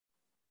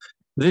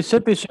This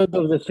episode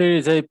of the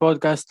Series A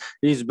podcast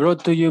is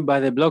brought to you by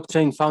the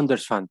Blockchain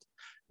Founders Fund.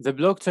 The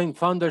Blockchain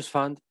Founders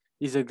Fund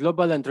is a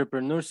global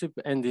entrepreneurship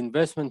and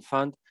investment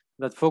fund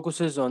that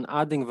focuses on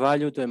adding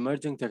value to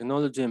emerging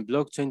technology and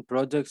blockchain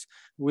projects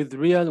with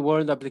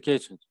real-world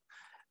applications.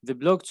 The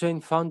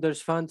Blockchain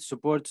Founders Fund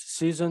supports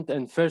seasoned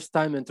and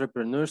first-time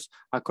entrepreneurs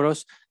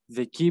across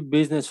the key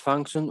business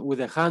function with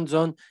a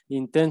hands-on,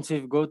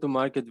 intensive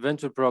go-to-market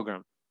venture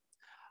program.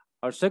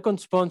 Our second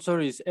sponsor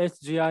is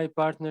SGI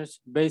Partners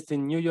based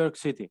in New York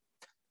City.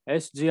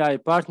 SGI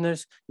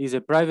Partners is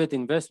a private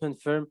investment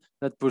firm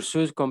that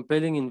pursues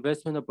compelling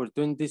investment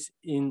opportunities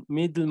in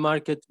middle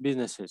market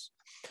businesses.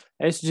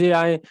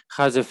 SGI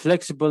has a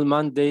flexible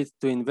mandate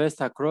to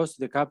invest across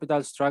the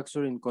capital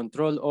structure in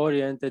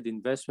control-oriented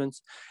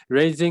investments,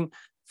 ranging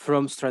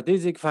from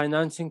strategic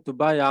financing to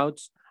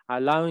buyouts,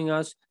 allowing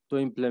us to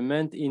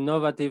implement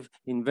innovative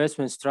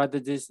investment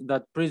strategies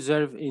that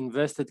preserve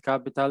invested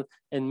capital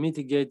and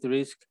mitigate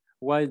risk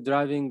while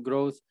driving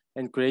growth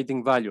and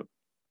creating value.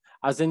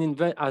 As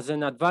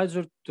an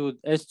advisor to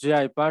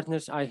SGI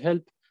Partners, I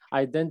help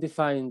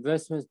identify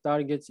investment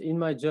targets in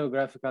my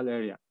geographical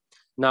area.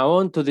 Now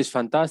on to this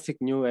fantastic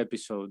new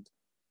episode.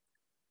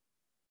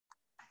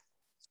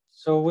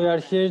 So we are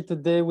here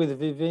today with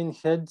Vivin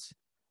Hegde,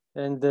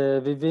 and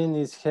Vivin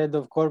is head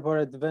of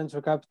Corporate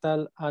Venture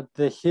Capital at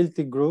the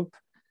Hilti Group,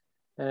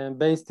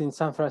 based in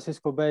San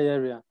Francisco Bay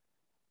Area.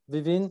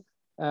 Vivin,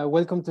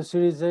 welcome to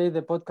Series A,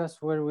 the podcast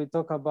where we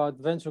talk about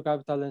venture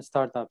capital and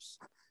startups.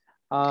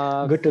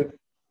 Good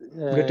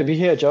to be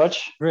here,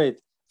 George. Great.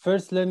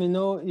 First, let me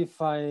know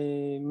if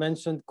I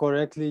mentioned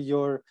correctly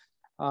your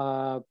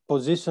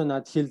position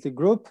at Hilti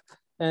Group,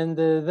 and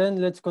then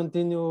let's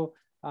continue.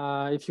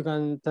 If you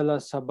can tell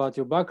us about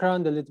your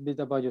background, a little bit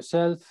about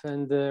yourself,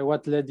 and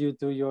what led you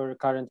to your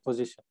current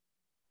position.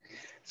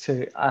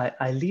 So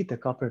I lead the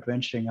corporate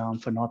venturing arm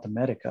for North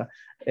America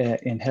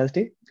in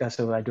Hilti.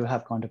 So I do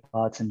have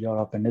counterparts in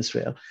Europe and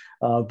Israel,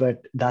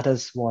 but that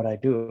is what I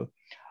do.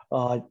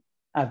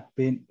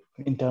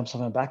 In terms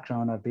of my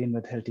background, I've been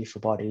with Hilti for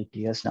about 8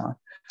 years now.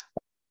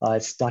 I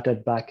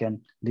started back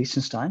in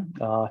Liechtenstein,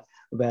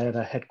 where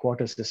our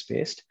headquarters is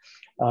based.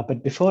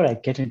 But before I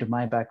get into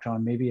my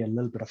background, maybe a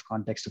little bit of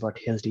context about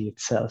Hilti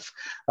itself,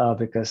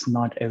 because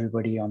not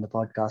everybody on the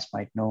podcast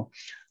might know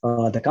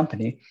the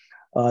company.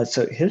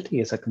 So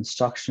Hilti is a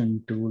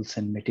construction tools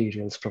and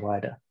materials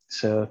provider.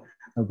 So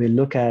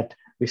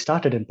we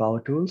started in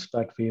power tools,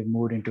 but we've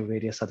moved into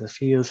various other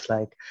fields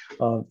like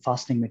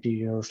fastening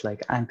materials,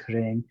 like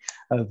anchoring.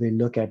 We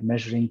look at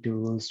measuring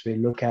tools. We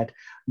look at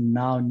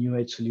now new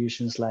age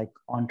solutions like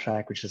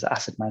OnTrack, which is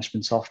asset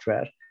management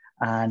software.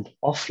 And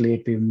off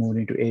late, we've moved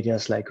into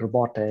areas like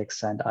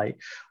robotics and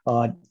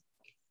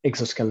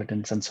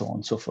exoskeletons and so on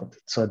and so forth.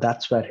 So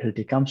that's where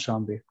Hilti comes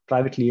from. We're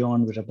privately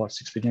owned with about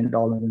 $6 billion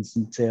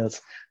in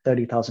sales,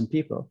 30,000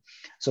 people.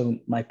 So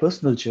my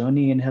personal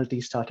journey in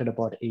Hilti started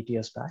about 8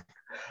 years back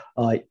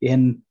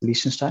in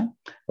Liechtenstein,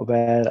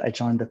 where I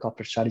joined the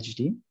corporate strategy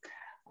team.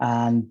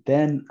 And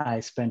then I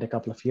spent a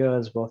couple of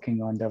years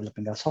working on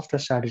developing a software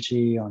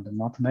strategy, on the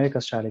North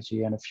America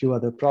strategy, and a few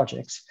other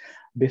projects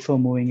before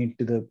moving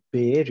into the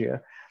Bay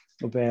Area,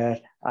 where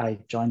I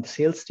joined the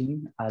sales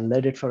team. I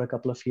led it for a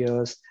couple of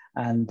years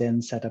and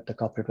then set up the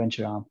corporate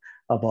venture arm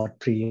about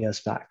 3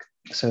 years back.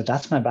 So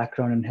that's my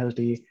background in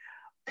Hilti.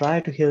 Prior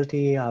to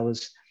Hilti, I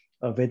was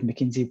with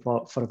McKinsey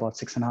for about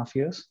 6.5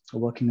 years,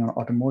 working on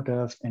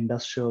automotive,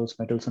 industrials,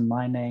 metals and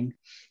mining.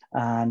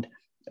 And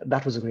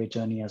that was a great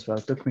journey as well.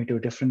 It took me to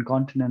different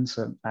continents.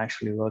 I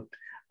actually worked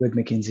with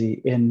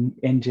McKinsey in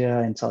India,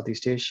 in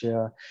Southeast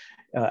Asia,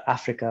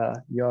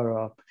 Africa,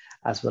 Europe,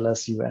 as well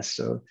as US.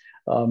 So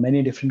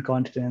many different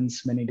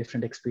continents, many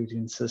different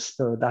experiences.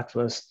 So that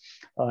was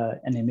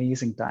an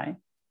amazing time.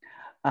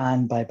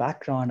 And by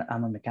background,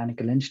 I'm a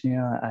mechanical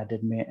engineer. I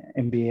did my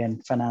MBA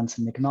in finance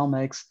and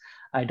economics.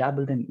 I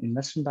dabbled in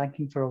investment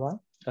banking for a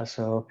while.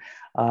 So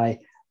I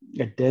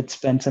did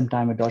spend some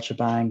time at Deutsche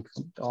Bank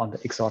on the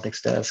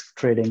exotics desk,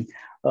 trading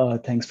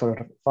things for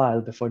a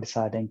while before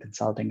deciding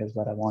consulting is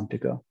where I want to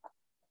go.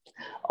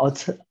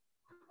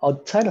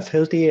 Outside of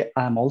Hilti,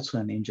 I'm also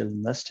an angel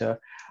investor.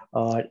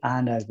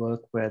 And I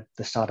work with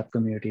the startup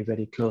community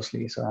very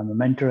closely. So I'm a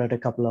mentor at a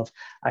couple of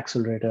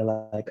accelerator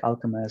like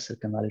Alchemist,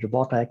 Silicon Valley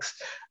Robotics,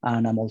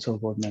 and I'm also a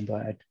board member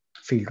at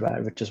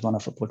Fieldwire, which is one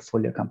of our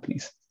portfolio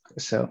companies.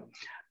 So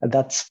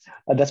that's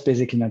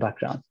basically my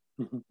background.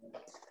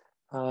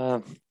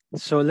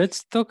 So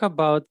let's talk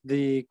about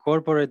the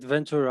corporate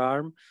venture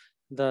arm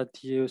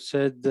that you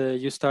said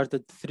you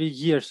started 3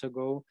 years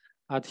ago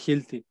at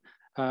Hilti.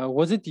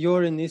 Was it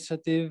your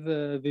initiative,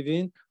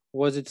 Vivin?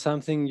 Was it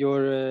something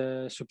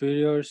your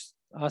superiors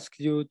asked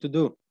you to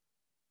do?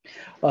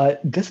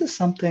 This is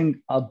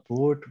something our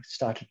board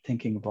started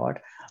thinking about.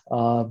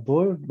 Our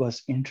board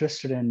was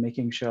interested in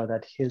making sure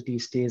that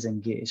Hilti stays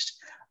engaged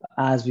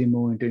as we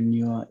move into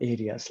newer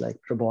areas like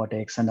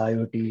robotics and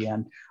IoT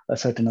and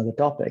certain other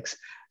topics.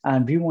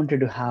 And we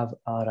wanted to have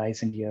our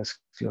eyes and ears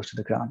close to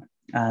the ground.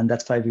 And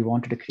that's why we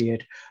wanted to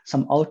create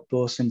some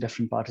outposts in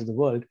different parts of the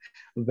world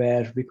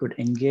where we could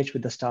engage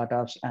with the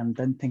startups and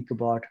then think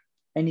about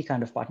any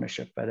kind of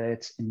partnership, whether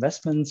it's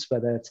investments,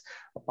 whether it's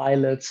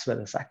pilots,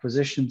 whether it's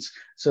acquisitions.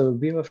 So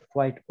we were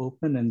quite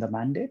open in the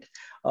mandate,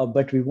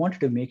 but we wanted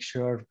to make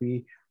sure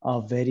we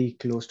are very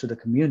close to the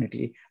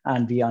community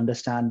and we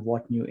understand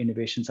what new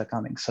innovations are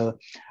coming. So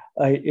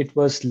it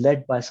was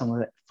led by some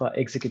of the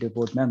executive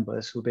board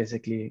members who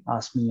basically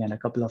asked me and a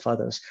couple of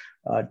others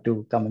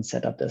to come and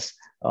set up this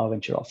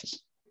venture office.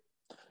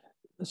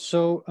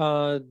 So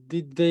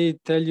did they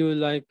tell you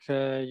like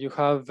you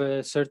have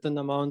a certain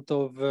amount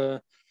of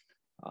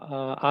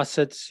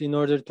assets in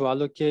order to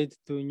allocate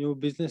to new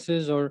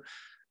businesses, or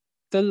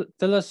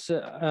tell us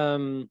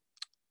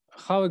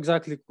how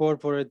exactly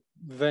corporate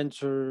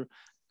venture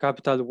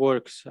capital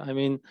works? I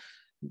mean,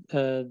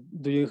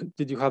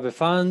 did you have a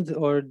fund,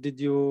 or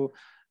did you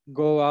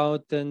go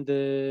out and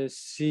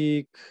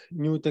seek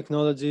new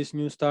technologies,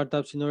 new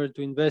startups in order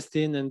to invest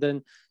in, and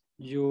then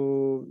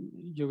you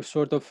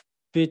sort of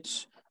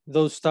pitch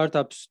those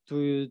startups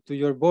to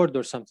your board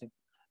or something?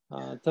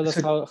 Tell us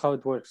how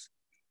it works.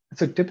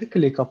 So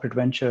typically corporate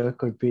venture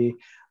could be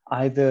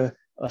either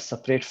a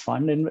separate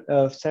fund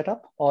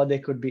setup, or they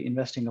could be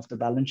investing off the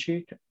balance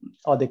sheet,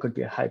 or they could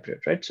be a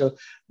hybrid, right? So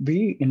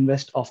we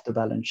invest off the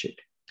balance sheet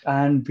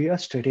and we are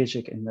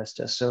strategic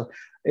investors. So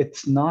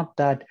it's not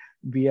that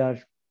we are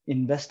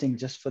investing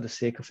just for the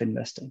sake of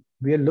investing.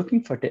 We are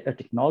looking for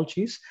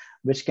technologies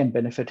which can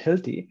benefit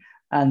Hilti,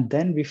 and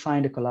then we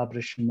find a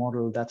collaboration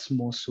model that's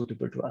most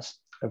suitable to us,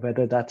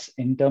 whether that's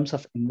in terms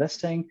of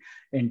investing,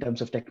 in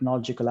terms of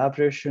technology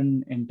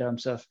collaboration, in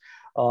terms of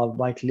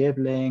white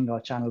labeling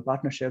or channel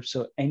partnerships.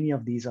 So any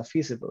of these are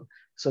feasible.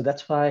 So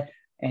that's why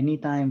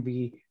anytime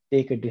we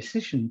take a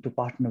decision to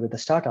partner with a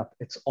startup,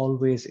 it's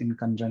always in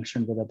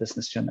conjunction with our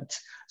business units.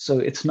 So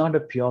it's not a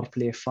pure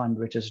play fund,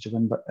 which is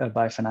driven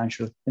by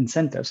financial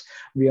incentives.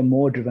 We are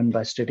more driven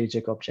by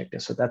strategic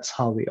objectives. So that's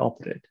how we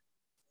operate.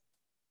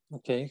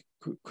 Okay.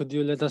 Could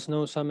you let us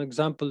know some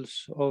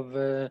examples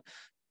of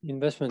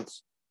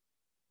investments?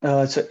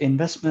 So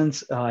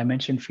investments, I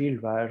mentioned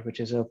Fieldwire, which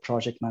is a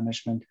project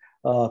management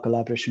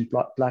collaboration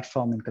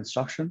platform in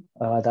construction.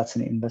 That's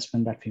an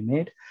investment that we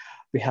made.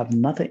 We have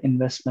another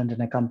investment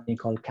in a company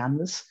called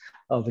Canvas,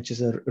 which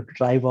is a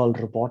rival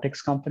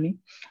robotics company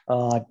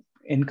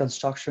in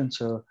construction.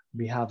 So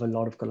we have a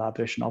lot of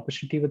collaboration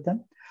opportunity with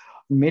them.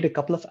 We made a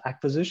couple of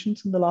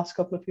acquisitions in the last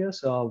couple of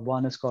years.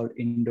 One is called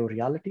Indo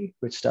Reality,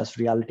 which does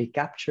reality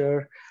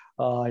capture,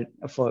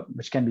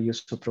 which can be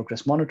used for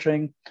progress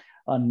monitoring.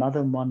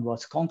 Another one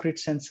was concrete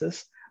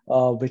sensors,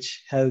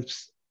 which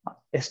helps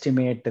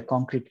estimate the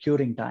concrete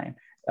curing time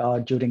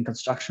during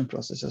construction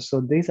processes. So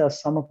these are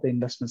some of the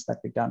investments that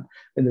we've done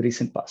in the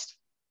recent past.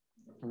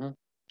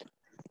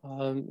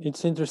 Mm-hmm.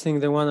 It's interesting,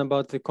 the one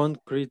about the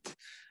concrete.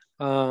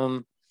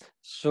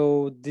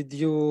 So did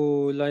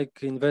you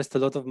like invest a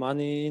lot of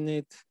money in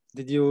it?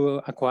 Did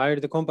you acquire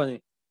the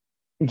company?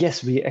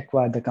 Yes, we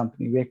acquired the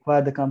company. We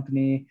acquired the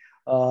company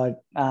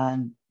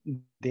and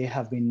they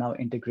have been now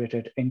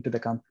integrated into the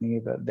company.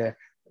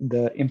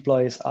 The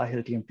employees are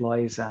Hilti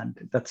employees, and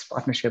that's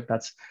partnership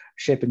that's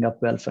shaping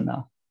up well for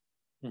now.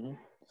 Mm-hmm.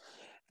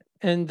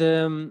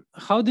 And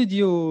how did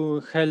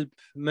you help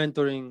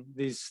mentoring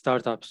these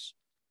startups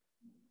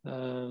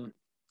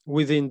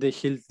within the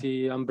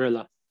Hilti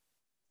umbrella?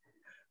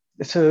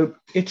 So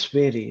it's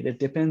varied. It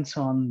depends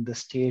on the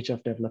stage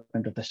of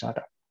development of the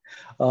startup.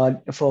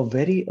 For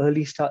very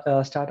early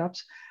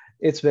startups,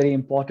 it's very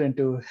important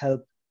to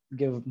help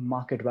give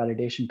market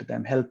validation to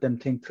them, help them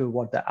think through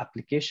what the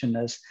application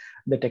is,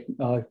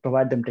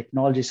 provide them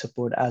technology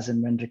support as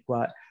and when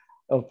required,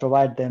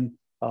 provide them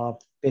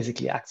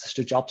basically access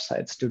to job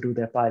sites to do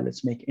their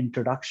pilots, make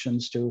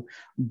introductions to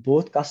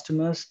both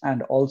customers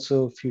and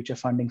also future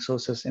funding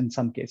sources in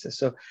some cases.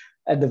 So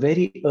at the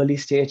very early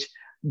stage,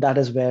 that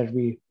is where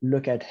we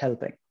look at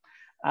helping.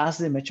 As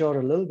they mature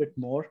a little bit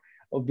more,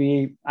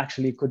 we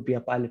actually could be a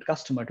pilot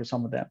customer to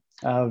some of them.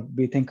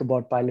 We think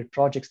about pilot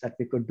projects that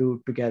we could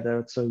do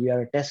together. So we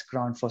are a test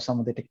ground for some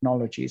of the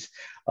technologies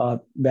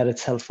where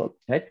it's helpful,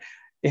 right?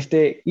 If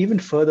they even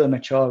further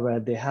mature where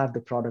they have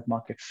the product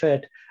market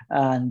fit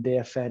and they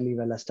are fairly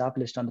well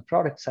established on the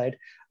product side,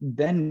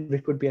 then we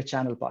could be a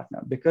channel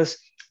partner because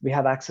we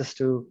have access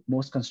to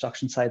most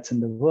construction sites in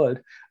the world.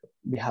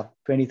 We have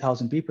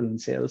 20,000 people in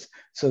sales.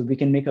 So we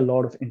can make a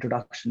lot of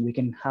introduction. We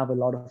can have a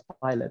lot of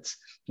pilots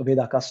with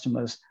our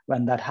customers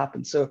when that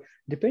happens. So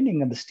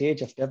depending on the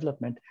stage of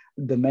development,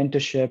 the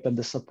mentorship and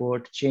the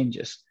support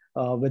changes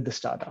with the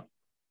startup.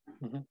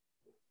 Mm-hmm.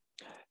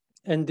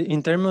 And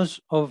in terms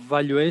of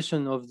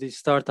valuation of these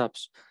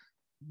startups,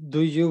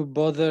 do you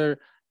bother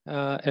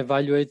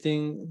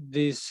evaluating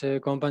these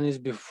companies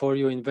before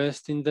you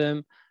invest in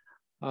them?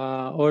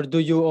 Or do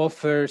you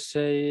offer,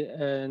 say,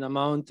 an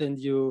amount and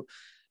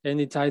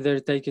it's either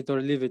take it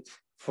or leave it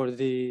for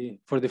the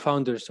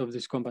founders of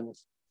these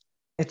companies?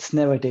 It's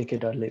never take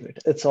it or leave it.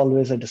 It's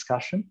always a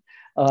discussion.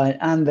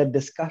 And the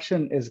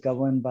discussion is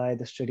governed by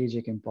the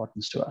strategic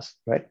importance to us,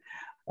 right?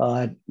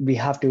 We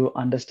have to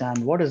understand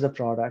what is the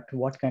product,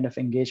 what kind of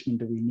engagement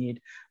do we need?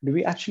 Do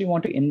we actually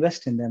want to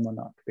invest in them or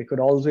not? We could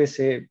always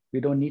say we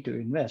don't need to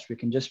invest. We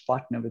can just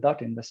partner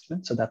without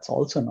investment. So that's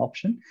also an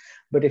option.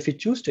 But if we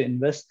choose to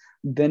invest,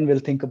 then we'll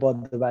think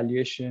about the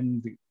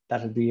valuation.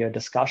 That'll be a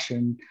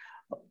discussion.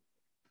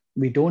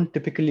 We don't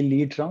typically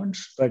lead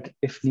rounds, but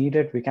if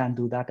needed, we can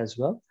do that as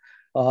well.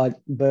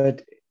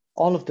 But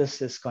all of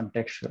this is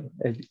contextual.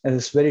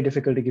 It's very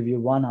difficult to give you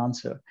one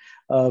answer.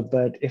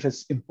 But if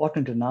it's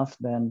important enough,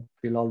 then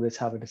we'll always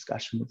have a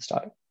discussion with the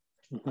startup.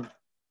 Mm-hmm.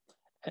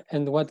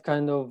 And what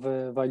kind of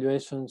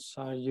valuations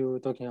are you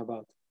talking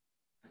about?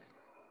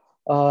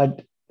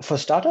 For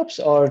startups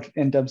or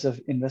in terms of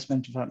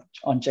investment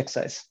on check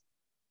size?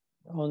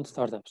 On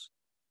startups.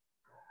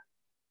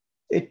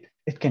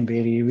 It can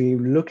vary. We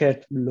look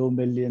at low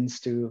millions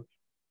to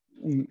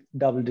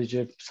double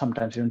digit,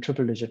 sometimes even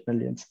triple digit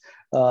millions.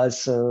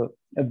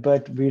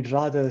 But we'd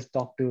rather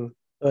talk to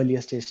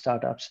earlier stage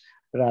startups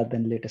rather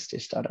than later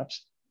stage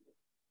startups.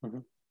 Mm-hmm.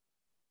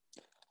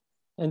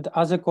 And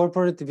as a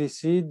corporate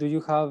VC, do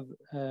you have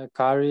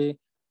carry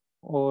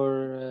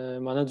or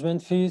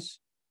management fees?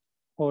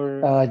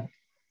 Or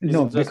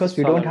no, because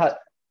we don't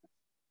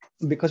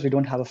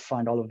have a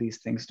fund, all of these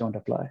things don't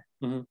apply.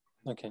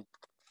 Mm-hmm. Okay.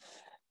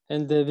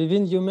 And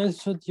Vivin, you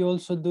mentioned you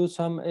also do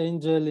some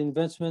angel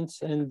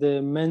investments and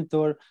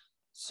mentor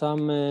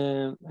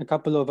a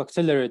couple of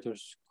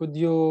accelerators. Could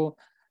you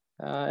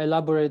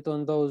elaborate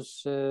on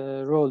those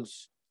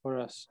roles for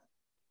us?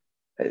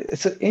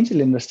 So angel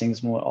investing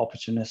is more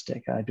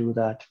opportunistic. I do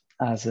that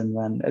as and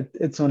when.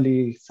 It's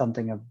only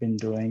something I've been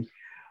doing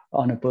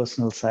on a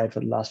personal side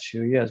for the last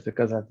few years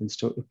because I've been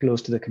so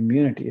close to the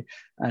community,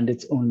 and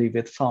it's only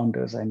with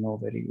founders I know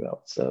very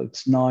well. So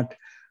it's not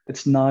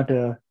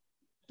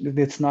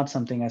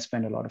something I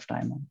spend a lot of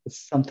time on.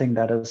 It's something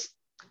that is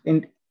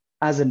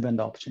as and when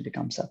the opportunity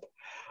comes up.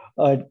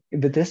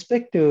 With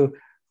respect to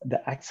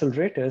the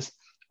accelerators,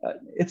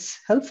 it's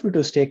helpful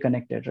to stay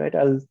connected, right?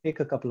 I'll take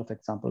a couple of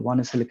examples. One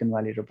is Silicon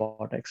Valley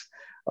Robotics.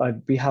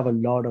 We have a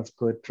lot of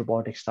good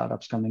robotic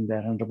startups coming there,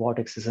 and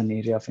robotics is an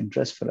area of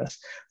interest for us.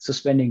 So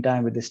spending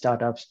time with the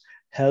startups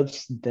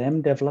helps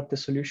them develop the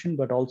solution,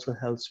 but also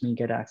helps me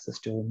get access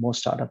to more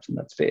startups in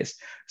that space.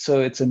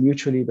 So it's a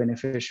mutually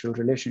beneficial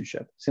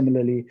relationship.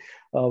 Similarly,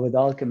 with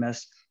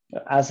Alchemist,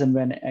 as and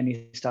when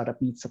any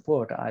startup needs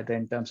support, either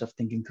in terms of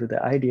thinking through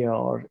the idea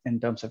or in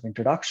terms of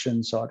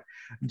introductions or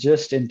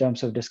just in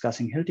terms of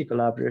discussing Hilti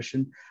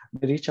collaboration,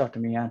 they reach out to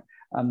me and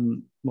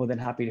I'm more than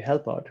happy to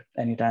help out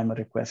anytime a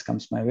request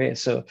comes my way.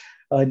 So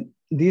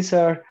these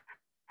are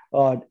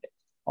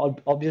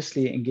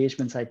obviously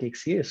engagements I take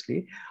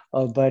seriously,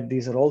 but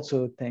these are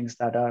also things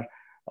that are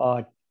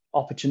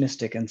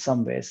opportunistic in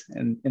some ways,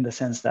 in the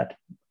sense that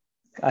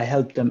I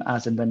help them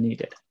as and when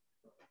needed.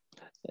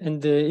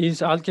 And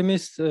is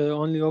Alchemist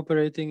only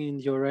operating in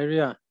your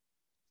area?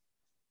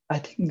 I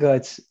think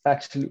it's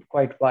actually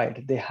quite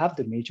wide. They have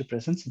the major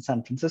presence in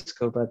San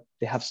Francisco, but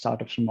they have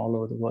startups from all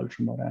over the world,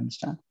 from what I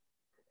understand.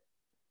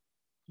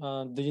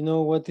 Do you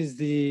know what is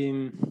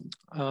the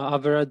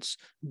average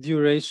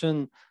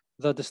duration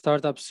that the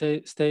startup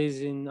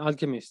stays in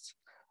Alchemist?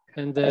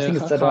 And I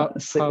think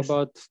it's how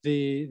about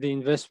the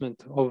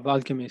investment of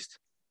Alchemist?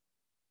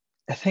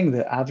 I think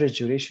the average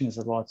duration is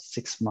about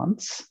 6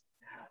 months.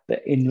 The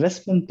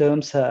investment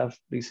terms have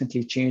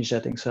recently changed, I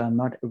think, so I'm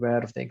not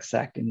aware of the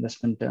exact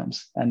investment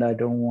terms, and I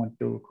don't want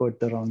to quote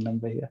the wrong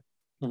number here.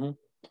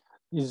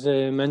 Mm-hmm. Is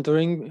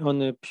mentoring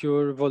on a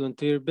pure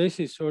volunteer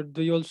basis, or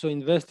do you also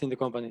invest in the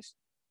companies?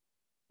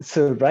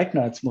 So right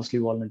now, it's mostly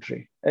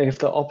voluntary. If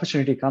the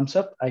opportunity comes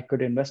up, I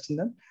could invest in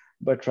them,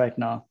 but right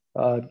now,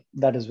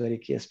 that is very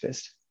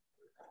case-based.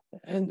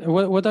 And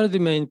what are the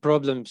main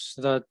problems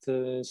that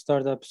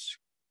startups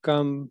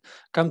come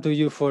to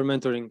you for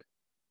mentoring?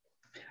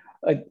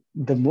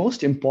 The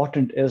most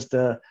important is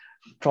the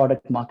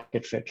product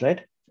market fit,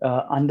 right?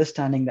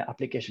 Understanding the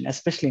application,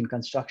 especially in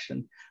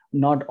construction.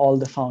 Not all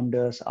the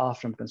founders are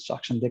from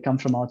construction. They come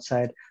from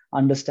outside.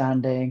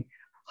 Understanding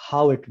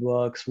how it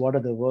works, what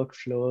are the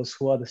workflows,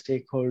 who are the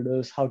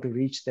stakeholders, how to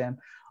reach them.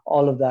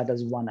 All of that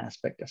is one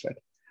aspect of it.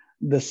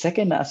 The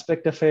second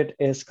aspect of it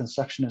is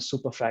construction is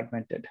super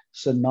fragmented.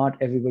 So not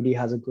everybody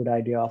has a good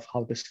idea of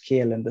how to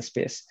scale in the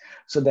space.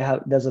 So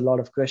there's a lot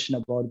of question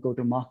about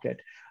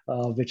go-to-market,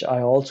 which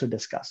I also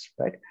discussed,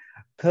 right?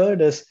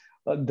 Third is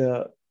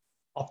the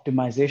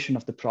optimization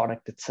of the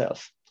product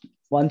itself.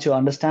 Once you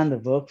understand the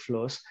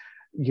workflows,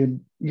 you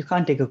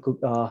can't take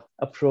a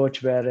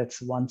approach where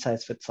it's one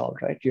size fits all,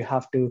 right? You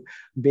have to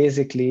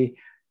basically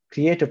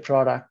create a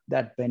product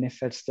that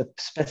benefits the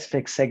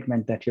specific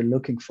segment that you're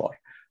looking for.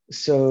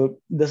 So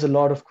there's a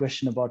lot of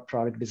question about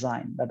product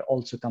design that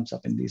also comes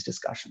up in these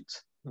discussions.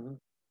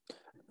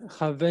 Mm-hmm.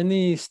 Have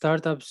any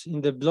startups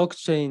in the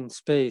blockchain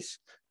space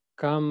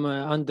come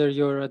under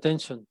your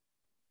attention?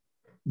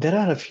 There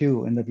are a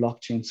few in the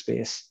blockchain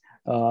space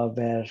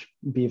where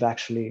we've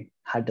actually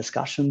had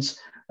discussions.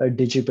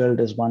 DigiBuild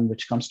is one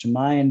which comes to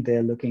mind.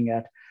 They're looking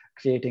at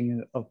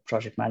creating a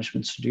project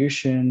management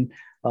solution.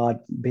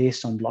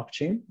 based on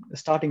blockchain.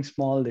 Starting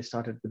small, they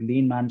started with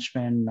lean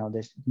management. Now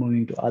they're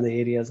moving to other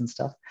areas and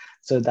stuff.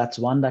 So that's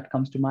one that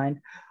comes to mind.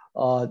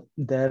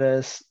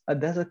 There's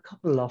a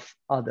couple of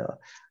other.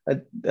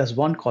 There's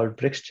one called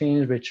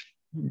BricsChange, which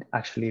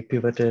actually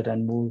pivoted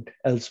and moved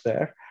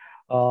elsewhere.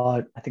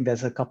 I think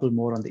there's a couple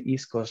more on the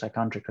East Coast. I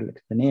can't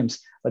recollect the names,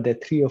 but there are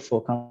 3 or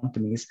 4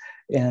 companies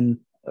in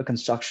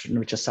construction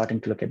which are starting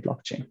to look at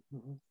blockchain.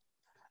 Mm-hmm.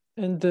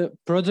 And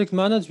project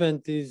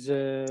management is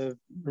a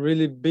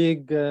really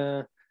big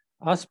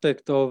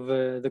aspect of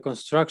the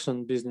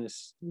construction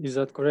business. Is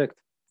that correct?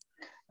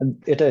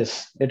 It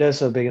is. It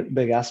is a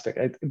big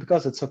aspect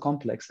because it's so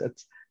complex.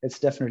 It's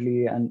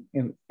definitely an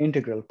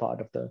integral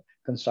part of the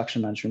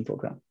construction management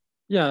program.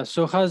 Yeah.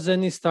 So has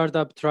any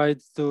startup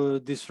tried to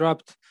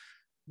disrupt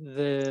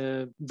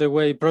the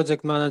way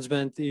project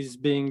management is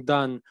being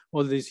done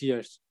all these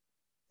years?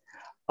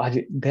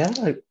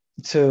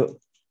 So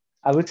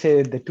I would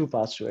say the 2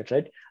 parts to it,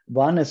 right?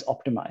 One is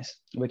optimize,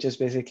 which is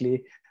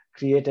basically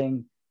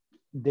creating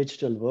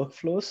digital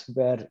workflows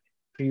where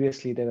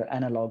previously there were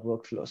analog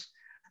workflows.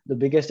 The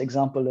biggest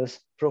example is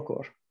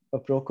Procore.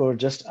 Procore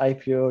just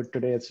IPO'd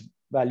today. It's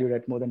valued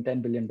at more than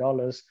 $10 billion.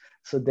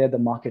 So they're the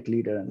market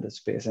leader in this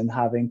space and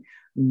having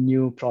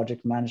new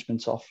project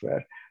management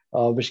software,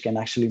 which can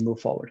actually move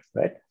forward,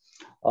 right?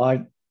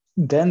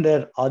 Then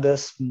there are other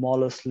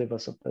smaller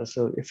slivers of this.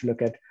 So if you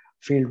look at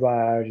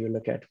Fieldwire, you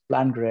look at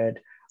PlanGrid,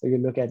 or you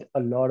look at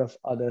a lot of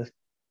other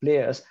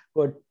players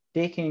who are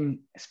taking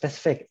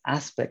specific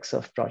aspects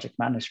of project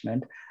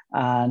management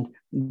and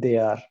they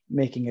are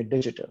making it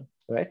digital,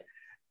 right?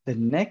 The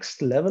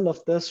next level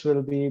of this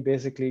will be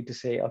basically to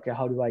say, okay,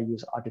 how do I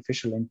use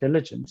artificial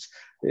intelligence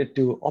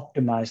to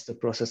optimize the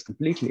process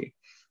completely?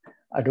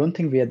 I don't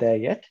think we are there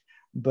yet,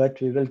 but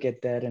we will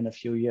get there in a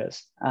few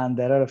years. And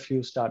there are a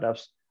few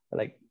startups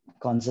like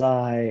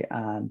Konzai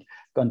and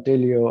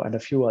Contilio and a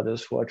few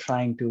others who are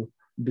trying to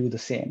do the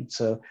same.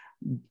 So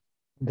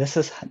this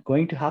is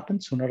going to happen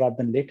sooner rather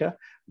than later,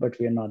 but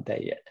we are not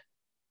there yet.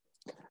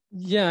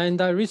 Yeah,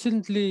 and I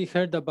recently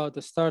heard about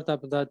a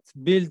startup that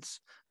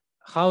builds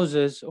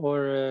houses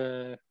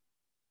or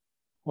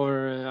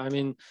I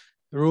mean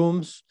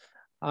rooms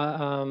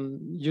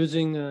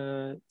using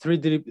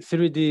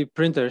 3D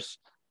printers.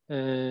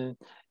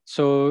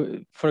 So,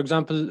 for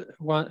example,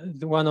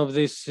 one of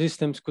these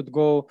systems could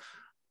go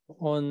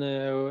on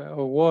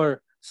a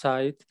war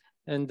site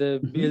and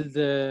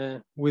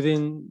build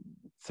within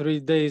 3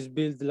 days,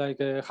 build like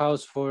a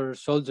house for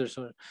soldiers.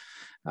 Or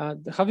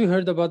have you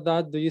heard about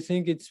that? Do you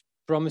think it's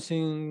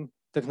promising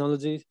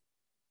technology?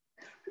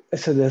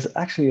 So there's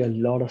actually a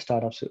lot of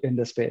startups in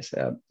the space.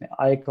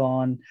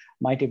 Icon,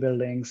 Mighty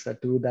Buildings,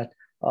 two that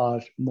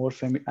are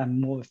I'm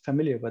more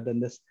familiar with in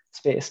this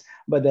space,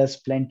 but there's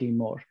plenty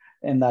more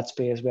in that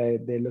space where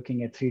they're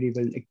looking at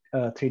 3D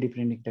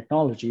printing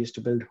technologies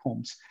to build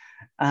homes.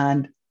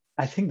 And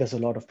I think there's a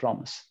lot of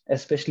promise,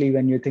 especially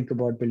when you think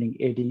about building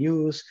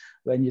ADUs,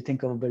 when you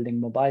think of building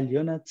mobile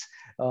units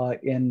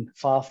in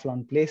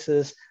far-flung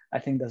places. I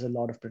think there's a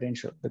lot of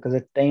potential because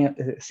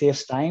it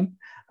saves time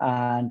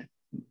and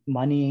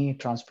money,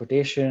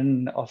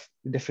 transportation of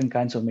different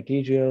kinds of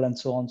material, and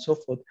so on and so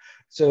forth.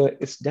 So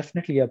it's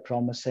definitely a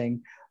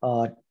promising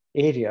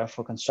area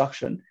for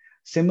construction.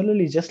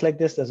 Similarly, just like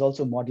this, there's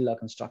also modular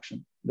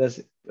construction. There's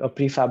a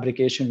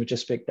prefabrication which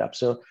is picked up.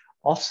 So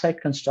offsite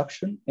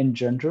construction in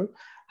general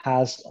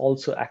has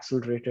also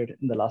accelerated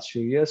in the last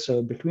few years.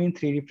 So between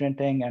 3D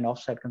printing and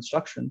offsite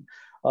construction,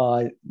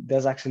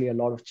 there's actually a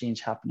lot of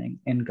change happening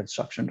in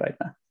construction right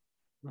now.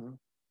 Mm-hmm.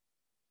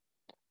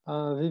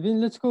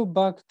 Vivin, let's go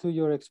back to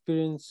your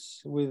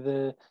experience with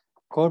the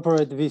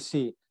corporate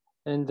VC.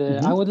 And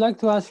I would like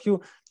to ask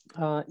you,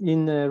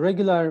 in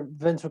regular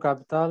venture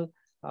capital,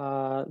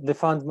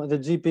 the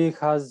GP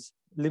has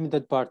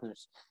limited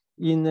partners.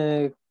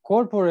 In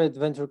corporate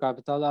venture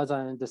capital, as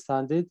I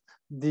understand it,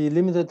 the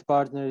limited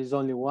partner is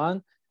only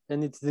one,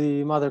 and it's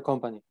the mother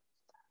company.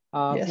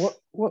 Yes.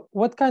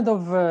 What kind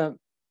of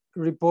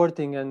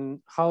reporting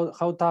and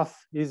how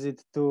tough is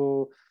it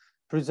to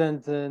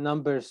present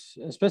numbers,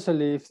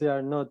 especially if they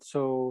are not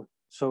so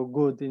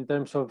good in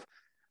terms of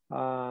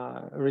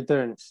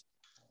returns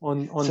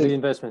on the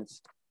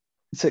investments?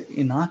 So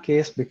in our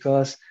case,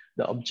 because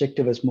the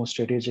objective is more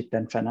strategic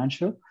than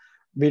financial,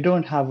 we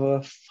don't have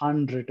a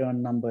fund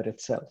return number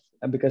itself,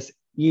 because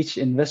each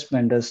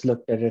investment is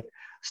looked at it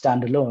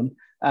standalone,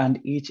 and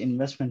each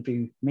investment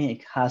we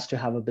make has to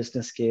have a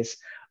business case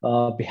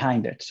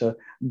behind it. So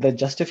the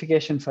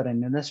justification for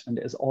an investment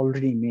is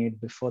already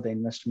made before the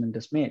investment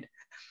is made.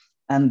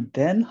 And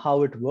then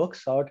how it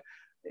works out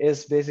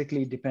is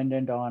basically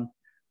dependent on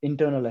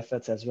internal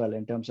efforts as well,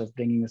 in terms of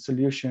bringing a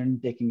solution,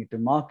 taking it to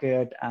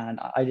market, and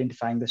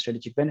identifying the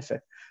strategic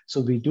benefit.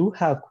 So we do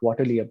have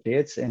quarterly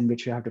updates in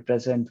which you have to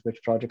present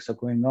which projects are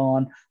going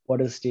on,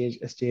 what is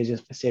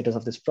status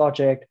of this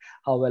project,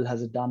 how well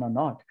has it done or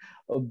not.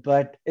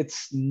 But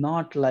it's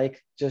not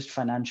like just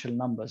financial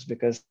numbers,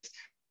 because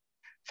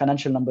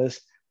financial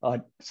numbers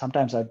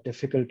sometimes are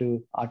difficult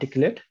to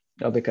articulate.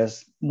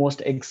 because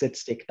most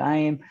exits take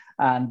time,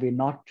 and we're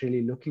not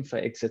really looking for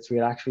exits.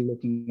 We're actually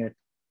looking at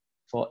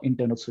for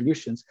internal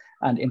solutions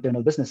and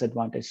internal business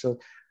advantage. So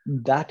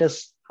that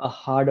is a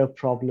harder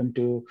problem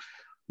to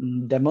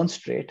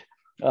demonstrate.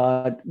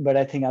 But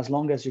I think as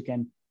long as you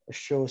can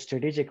show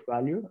strategic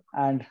value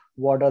and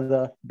what are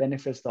the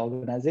benefits the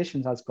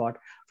organization has got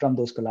from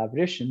those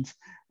collaborations,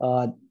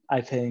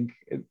 I think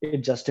it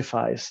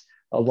justifies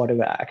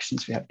whatever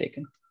actions we have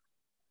taken.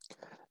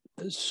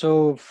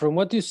 So from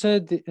what you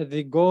said,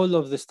 the goal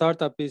of the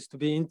startup is to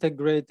be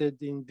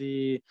integrated in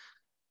the,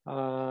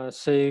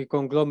 say,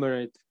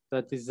 conglomerate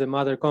that is the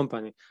mother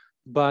company.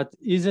 But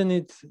isn't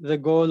it the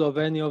goal of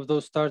any of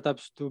those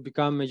startups to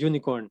become a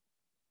unicorn?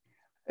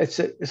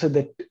 So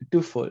the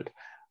twofold.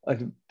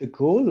 The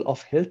goal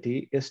of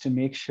Hilti is to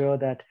make sure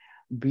that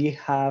we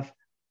have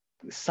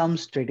some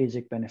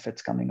strategic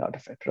benefits coming out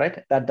of it,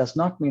 right? That does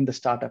not mean the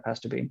startup has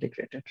to be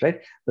integrated, right?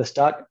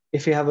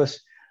 If you have a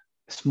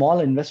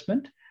small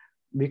investment,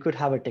 we could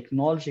have a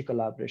technology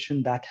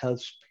collaboration that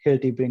helps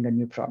Hilti bring a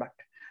new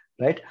product,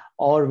 right?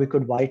 Or we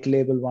could white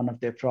label one of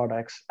their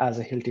products as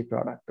a Hilti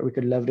product. We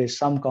could leverage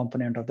some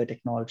component of the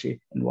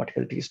technology in what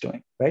Hilti is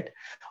doing, right?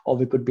 Or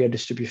we could be a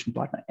distribution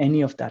partner.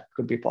 Any of that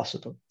could be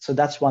possible. So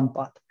that's one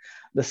path.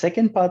 The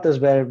second path is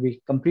where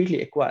we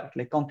completely acquired,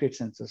 like Concrete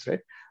Sensors,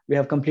 right? We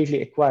have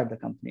completely acquired the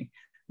company.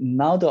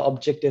 Now the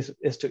objective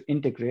is to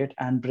integrate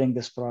and bring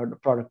this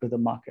product to the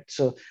market.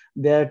 So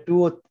there are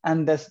two,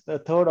 and there's the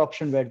third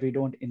option where we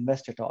don't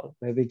invest at all,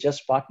 where we're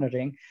just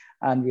partnering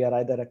and we are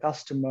either a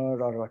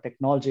customer or a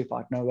technology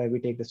partner where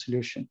we take the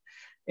solution.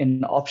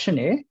 In option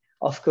A,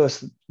 of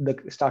course, the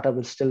startup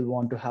will still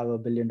want to have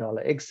 $1 billion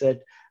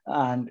exit,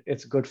 and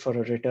it's good for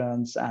our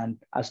returns. And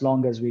as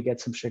long as we get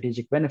some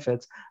strategic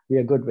benefits, we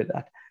are good with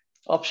that.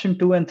 Option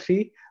 2 and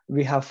 3,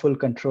 we have full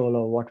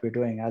control of what we're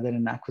doing, either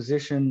an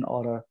acquisition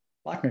or a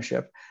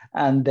partnership,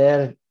 and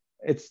there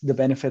the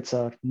benefits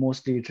are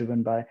mostly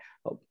driven by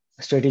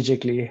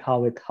strategically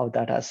how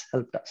that has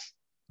helped us.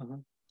 Uh-huh.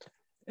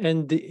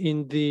 And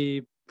in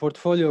the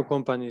portfolio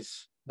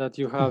companies that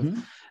you have,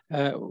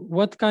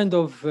 what kind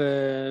of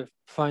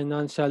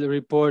financial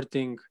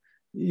reporting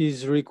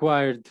is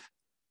required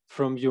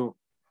from you?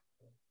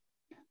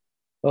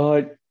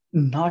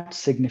 Not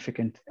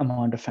significant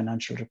amount of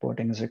financial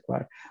reporting is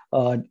required.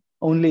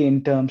 Only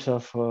in terms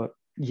of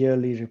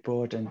yearly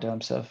report, in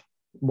terms of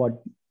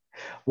what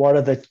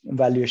are the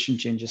valuation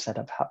changes that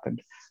have happened,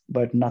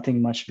 but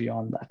nothing much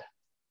beyond that.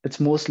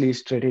 It's mostly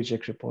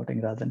strategic reporting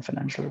rather than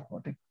financial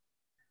reporting.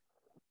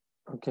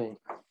 Okay.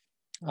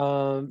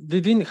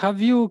 Vivin,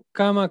 have you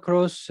come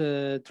across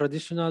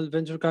traditional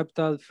venture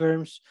capital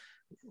firms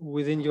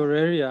within your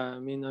area? I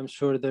mean, I'm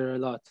sure there are a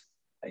lot.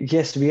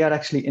 Yes, we are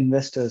actually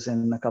investors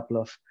in a couple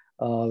of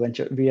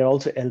we are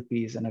also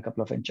LPs in a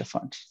couple of venture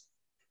funds.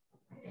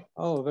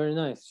 Oh, very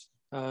nice.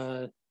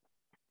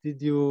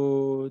 Did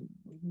you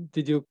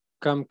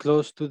come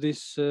close to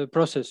this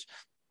process?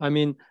 I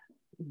mean,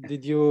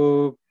 did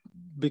you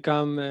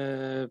become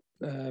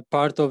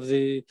part of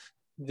the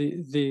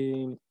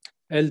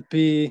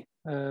LP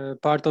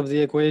part of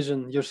the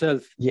equation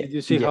yourself? Yeah, did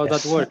you see how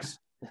that works?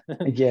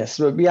 Yes,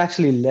 well, we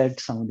actually led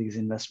some of these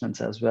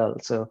investments as well.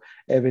 So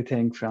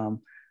everything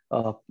from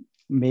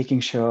making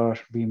sure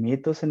we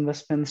made those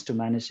investments, to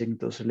managing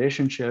those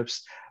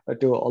relationships,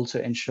 to also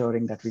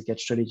ensuring that we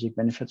get strategic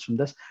benefits from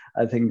this.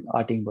 I think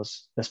our team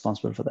was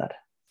responsible for that.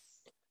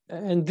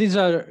 And these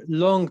are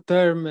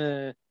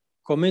long-term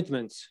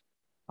commitments,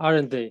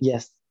 aren't they?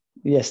 Yes,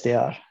 they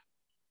are.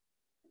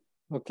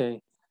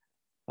 Okay.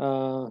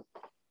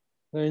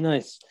 Very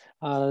nice.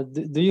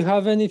 Do you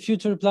have any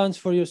future plans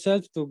for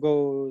yourself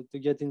to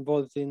get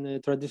involved in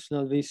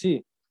traditional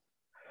VC?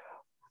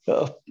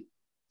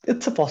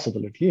 It's a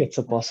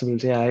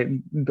possibility. I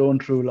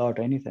don't rule out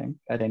anything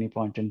at any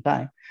point in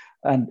time.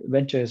 And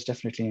venture is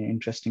definitely an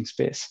interesting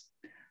space.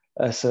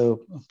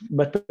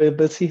 But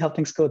we'll see how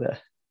things go there.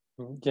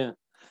 Yeah.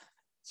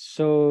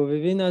 So,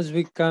 Vivin, as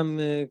we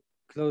come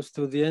close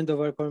to the end of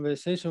our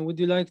conversation, would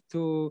you like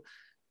to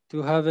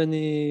have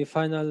any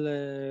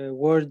final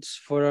words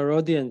for our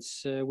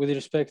audience with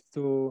respect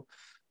to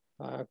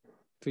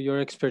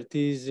your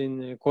expertise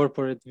in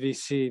corporate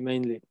VC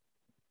mainly?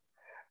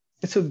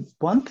 So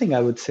one thing I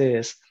would say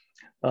is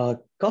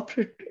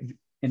corporate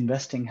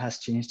investing has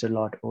changed a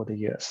lot over the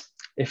years.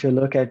 If you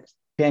look at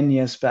 10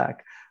 years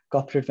back,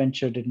 corporate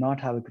venture did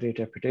not have a great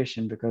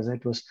reputation because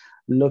it was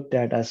looked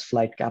at as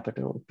flight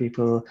capital.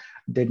 People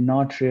did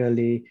not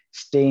really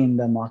stay in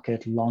the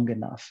market long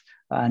enough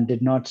and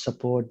did not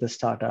support the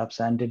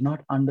startups and did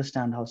not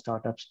understand how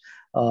startups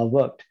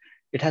worked.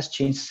 It has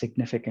changed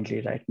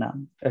significantly right now.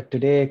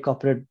 Today,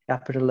 corporate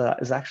capital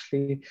is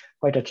actually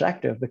quite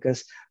attractive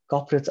because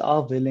corporates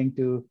are willing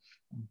to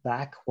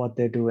back what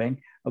they're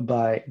doing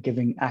by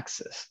giving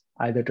access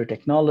either to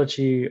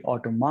technology or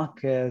to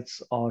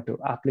markets or to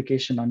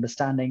application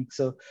understanding.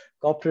 So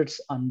corporates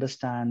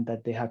understand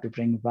that they have to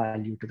bring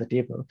value to the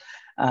table.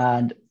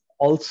 And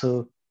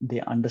also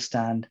they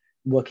understand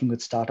working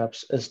with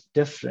startups is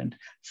different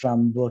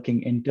from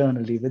working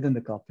internally within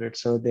the corporate.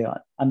 So they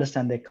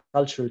understand their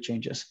cultural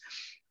changes.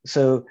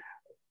 So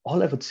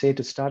all I would say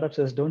to startups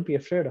is don't be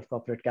afraid of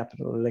corporate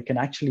capital. They can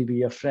actually be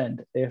your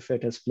friend if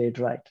it is played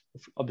right.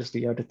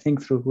 Obviously, you have to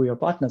think through who your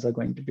partners are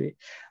going to be.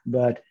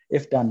 But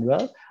if done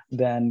well,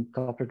 then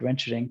corporate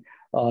venturing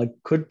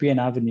could be an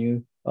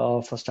avenue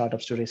for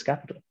startups to raise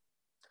capital.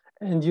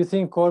 And you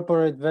think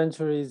corporate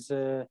venture is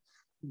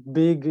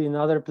big in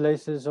other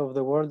places of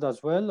the world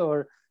as well,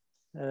 or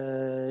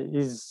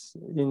is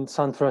in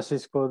San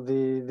Francisco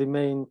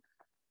the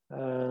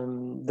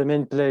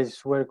main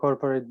place where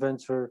corporate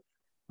venture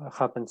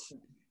happens?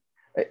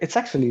 It's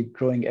actually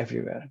growing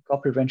everywhere.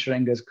 Corporate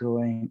venturing is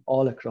growing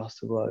all across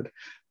the world.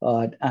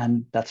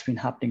 And that's been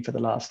happening for the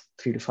last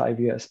 3 to 5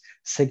 years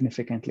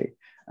significantly.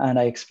 And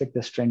I expect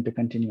this trend to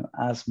continue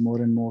as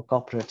more and more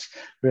corporates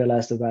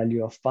realize the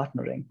value of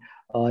partnering.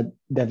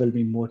 There will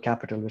be more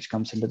capital which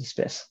comes into the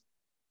space.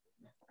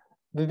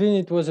 Vivin,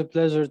 it was a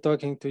pleasure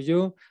talking to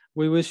you.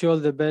 We wish you all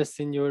the best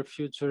in your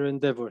future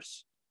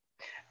endeavors.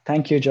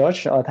 Thank you,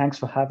 George. Thanks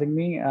for having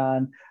me.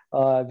 And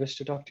I wish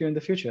to talk to you in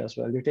the future as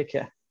well. You take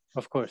care.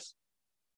 Of course.